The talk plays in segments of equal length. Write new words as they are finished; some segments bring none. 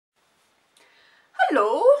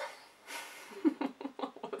Hello!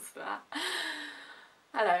 What was that?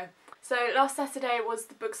 Hello. So last Saturday was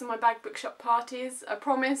the Books in My Bag bookshop parties. I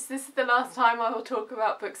promise this is the last time I will talk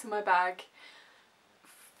about books in my bag.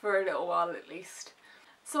 For a little while at least.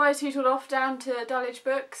 So I tootled off down to Dulwich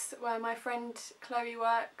Books where my friend Chloe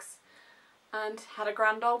works and had a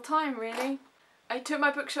grand old time really. I took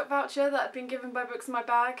my bookshop voucher that had been given by Books in My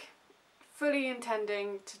Bag, fully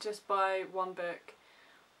intending to just buy one book.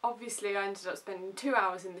 Obviously I ended up spending 2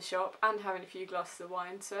 hours in the shop and having a few glasses of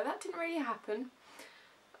wine, so that didn't really happen.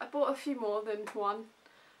 I bought a few more than one,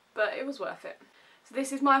 but it was worth it. So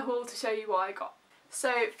this is my haul to show you what I got.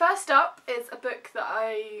 So first up is a book that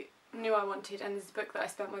I knew I wanted, and this is a book that I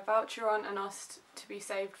spent my voucher on and asked to be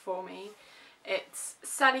saved for me. It's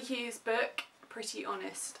Sali Hughes' book, Pretty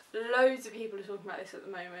Honest. Loads of people are talking about this at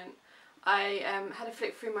the moment. I had a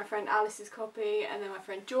flick through my friend Alice's copy, and then my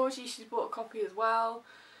friend Georgie, she's bought a copy as well,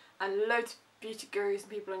 and loads of beauty gurus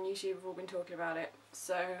and people on YouTube have all been talking about it,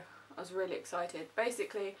 so I was really excited.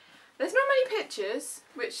 Basically, there's not many pictures,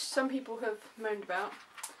 which some people have moaned about,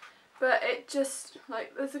 but it just,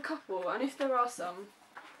 like, there's a couple, and if there are some,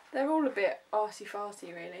 they're all a bit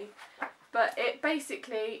arty-farty really, but it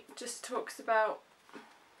basically just talks about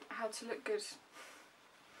how to look good,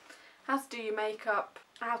 how to do your makeup,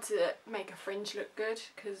 how to make a fringe look good,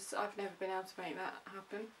 because I've never been able to make that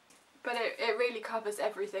happen. But it really covers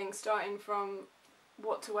everything, starting from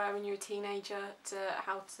what to wear when you're a teenager to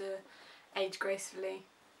how to age gracefully.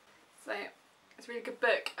 So it's a really good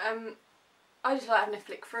book. I just like having a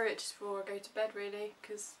flick through it just before I go to bed really,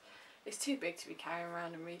 because it's too big to be carrying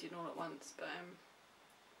around and reading all at once, but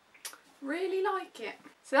really like it.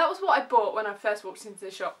 So that was what I bought when I first walked into the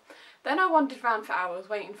shop. Then I wandered around for hours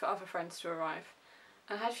waiting for other friends to arrive,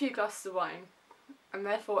 and had a few glasses of wine, and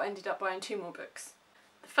therefore ended up buying 2 more books.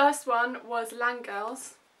 The first one was Land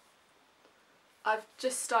Girls. I've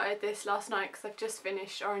just started this last night because I've just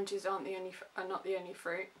finished Oranges Not the Only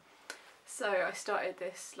Fruit. So I started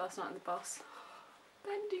this last night on the bus.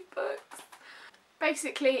 Bendy books.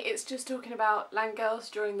 Basically it's just talking about land girls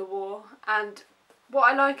during the war, and what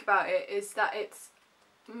I like about it is that its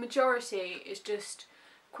majority is just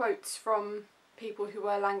quotes from people who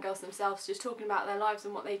were land girls themselves, just talking about their lives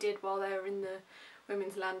and what they did while they were in the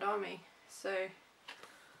Women's Land Army. So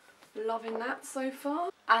loving that so far.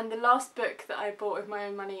 And the last book that I bought with my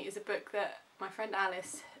own money is a book that my friend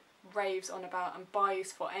Alice raves on about and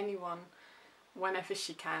buys for anyone whenever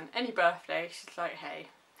she can. Any birthday, she's like, hey,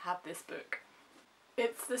 have this book.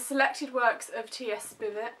 It's the selected works of T.S.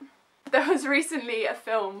 Spivet. There was recently a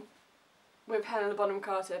film with Helena Bonham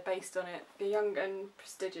Carter based on it, the young and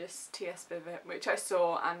prestigious T.S. Spivet, which I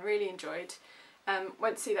saw and really enjoyed.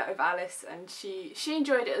 Went to see that with Alice, and she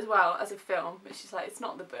enjoyed it as well as a film, but she's like, it's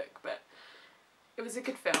not the book, but it was a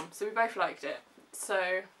good film, so we both liked it. So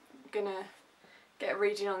I'm gonna get a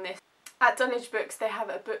reading on this. At Dulwich Books they have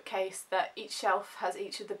a bookcase that each shelf has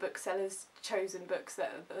each of the booksellers' chosen books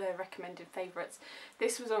that are their recommended favourites.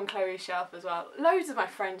 This was on Chloe's shelf as well. Loads of my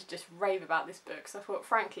friends just rave about this book, so I thought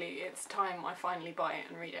frankly it's time I finally buy it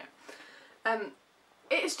and read it.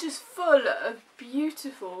 It's just full of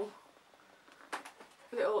beautiful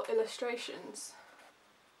little illustrations.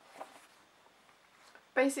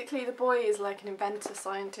 Basically the boy is like an inventor,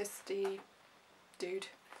 scientist-y dude.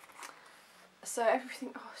 So everything,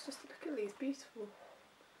 oh, just look at these beautiful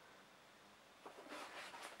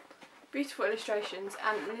illustrations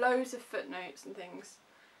and loads of footnotes and things.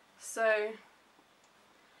 So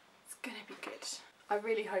it's gonna be good. I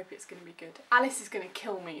really hope it's gonna be good. Alice is gonna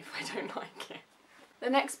kill me if I don't like it. The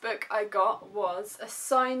next book I got was a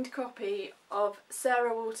signed copy of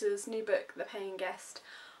Sarah Walter's new book, The Paying Guest.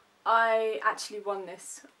 I actually won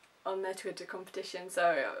this on their Twitter competition,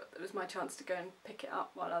 so it was my chance to go and pick it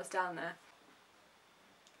up while I was down there.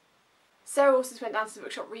 Sarah also went down to the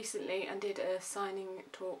bookshop recently and did a signing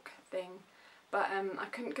talk thing, but I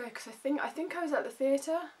couldn't go because I think I was at the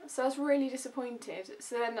theatre, so I was really disappointed.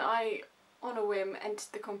 So then I, on a whim,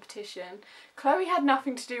 entered the competition. Chloe had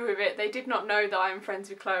nothing to do with it. They did not know that I am friends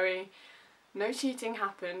with Chloe. No cheating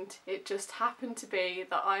happened. It just happened to be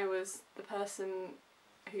that I was the person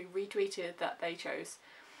who retweeted that they chose.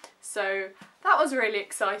 So that was really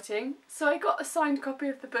exciting. So I got a signed copy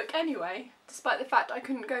of the book anyway, despite the fact I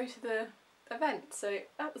couldn't go to the event, so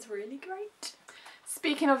that was really great.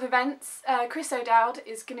 Speaking of events, Chris O'Dowd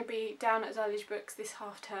is going to be down at Dulwich Books this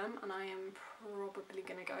half term, and I am probably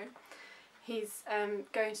going to go. He's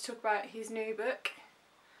going to talk about his new book,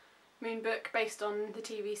 Moone book, based on the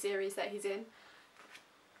TV series that he's in.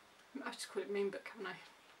 I just call it Moone book, haven't I?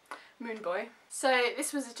 Moone Boy. So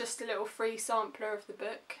this was just a little free sampler of the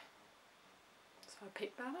book, so I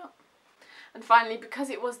picked that up. And finally, because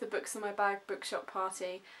it was the Books in My Bag bookshop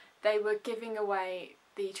party, they were giving away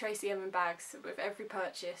the Tracy Emin bags with every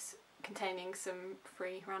purchase containing some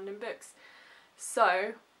free random books.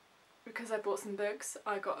 So, because I bought some books,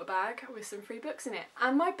 I got a bag with some free books in it.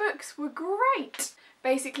 And my books were great!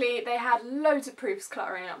 Basically, they had loads of proofs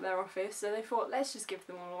cluttering up their office, so they thought, let's just give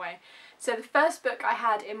them all away. So the first book I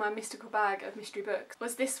had in my mystical bag of mystery books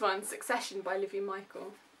was this one, Succession by Livi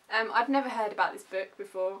Michael. I'd never heard about this book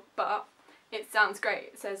before, but it sounds great.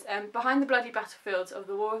 It says, behind the bloody battlefields of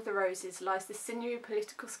the War of the Roses lies the sinewy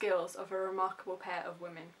political skills of a remarkable pair of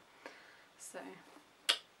women. So,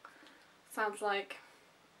 sounds like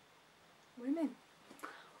women.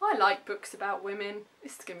 I like books about women.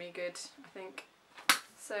 This is going to be good, I think.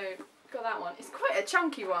 So, got that one. It's quite a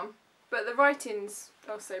chunky one, but the writing's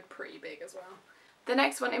also pretty big as well. The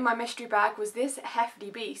next one in my mystery bag was this hefty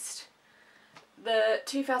beast. The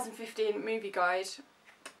 2015 movie guide.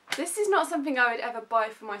 This is not something I would ever buy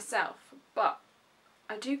for myself, but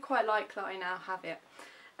I do quite like that I now have it.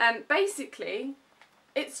 Basically,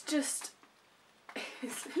 it's just,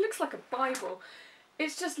 it looks like a Bible.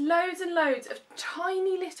 It's just loads and loads of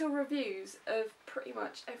tiny little reviews of pretty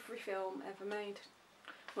much every film ever made.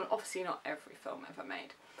 Well, obviously not every film ever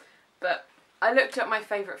made, but I looked up my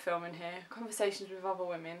favourite film in here, Conversations with Other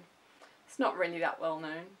Women. It's not really that well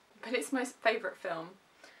known, but it's my favourite film.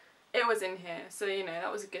 It was in here, so you know,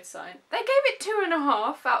 that was a good sign. They gave it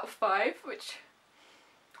 2.5 out of 5, which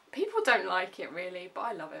people don't like it really, but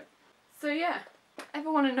I love it. So yeah, ever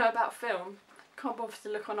want to know about film, can't bother to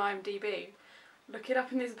look on IMDb, look it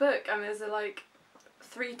up in this book, and there's a like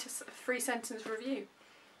 3 sentence review.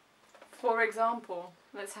 For example,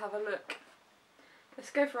 let's have a look.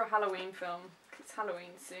 Let's go for a Halloween film, because it's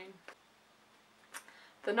Halloween soon.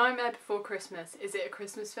 The Nightmare Before Christmas. Is it a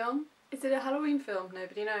Christmas film? Is it a Halloween film?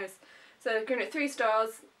 Nobody knows. So they've given it 3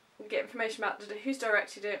 stars. We get information about who's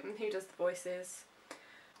directed it and who does the voices.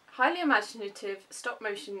 Highly imaginative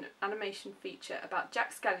stop-motion animation feature about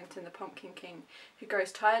Jack Skellington, the Pumpkin King, who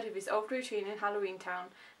grows tired of his old routine in Halloween Town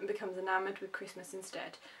and becomes enamoured with Christmas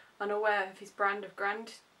instead, unaware of his brand of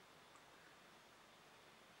Grand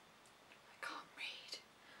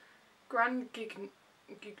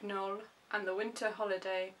Guignol and the winter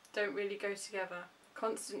holiday don't really go together.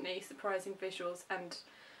 Constantly surprising visuals and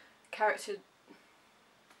character...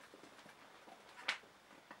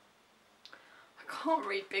 I can't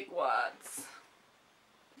read big words.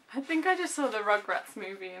 I think I just saw the Rugrats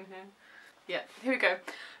movie in here. Yeah, here we go.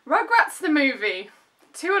 Rugrats the movie.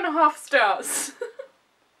 2.5 stars.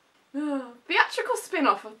 Theatrical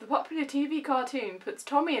spin-off of the popular TV cartoon puts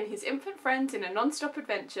Tommy and his infant friends in a non-stop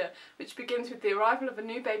adventure which begins with the arrival of a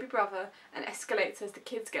new baby brother and escalates as the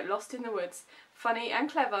kids get lost in the woods. Funny and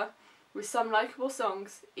clever, with some likeable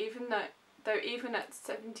songs, though even at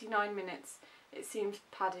 79 minutes it seems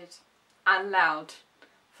padded and loud,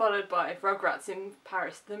 followed by Rugrats in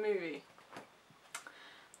Paris the movie.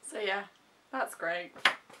 So yeah, that's great.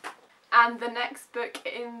 And the next book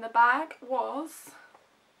in the bag was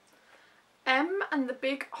M and the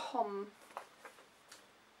Big Hoom.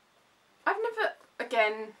 I've never,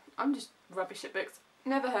 again, I'm just rubbish at books,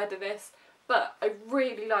 never heard of this, but I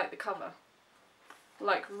really like the cover.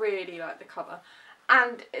 Like, really like the cover.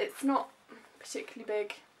 And it's not particularly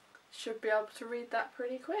big. Should be able to read that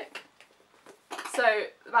pretty quick. So,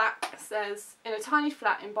 the back says, in a tiny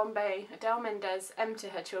flat in Bombay, Adele Mendez, M to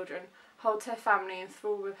her children, holds her family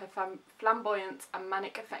enthralled with her flamboyant and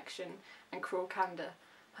manic affection and cruel candour.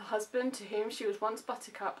 Her husband, to whom she was once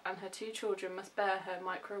buttercup, and her 2 children must bear her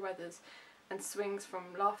micro-weathers and swings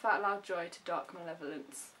from laugh-out-loud joy to dark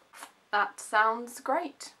malevolence. That sounds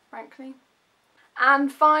great, frankly.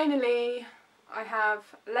 And finally, I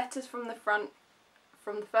have Letters from the Front,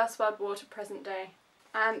 from the First World War to present day.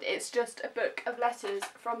 And it's just a book of letters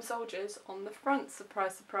from soldiers on the front,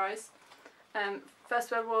 surprise, surprise.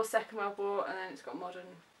 First World War, Second World War, and then it's got modern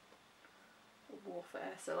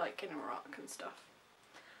warfare, so like in Iraq and stuff.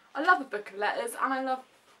 I love a book of letters, and I love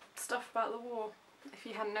stuff about the war, if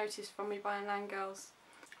you hadn't noticed from me buying Land Girls.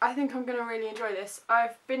 I think I'm going to really enjoy this.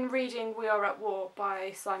 I've been reading We Are at War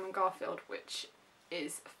by Simon Garfield, which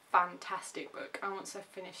is a fantastic book, and once I've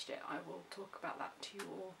finished it I will talk about that to you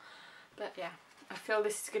all. But yeah, I feel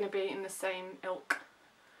this is going to be in the same ilk,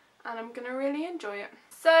 and I'm going to really enjoy it.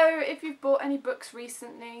 So if you've bought any books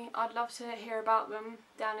recently, I'd love to hear about them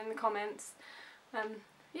down in the comments.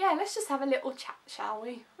 Yeah, let's just have a little chat, shall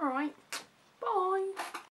we? Alright, bye!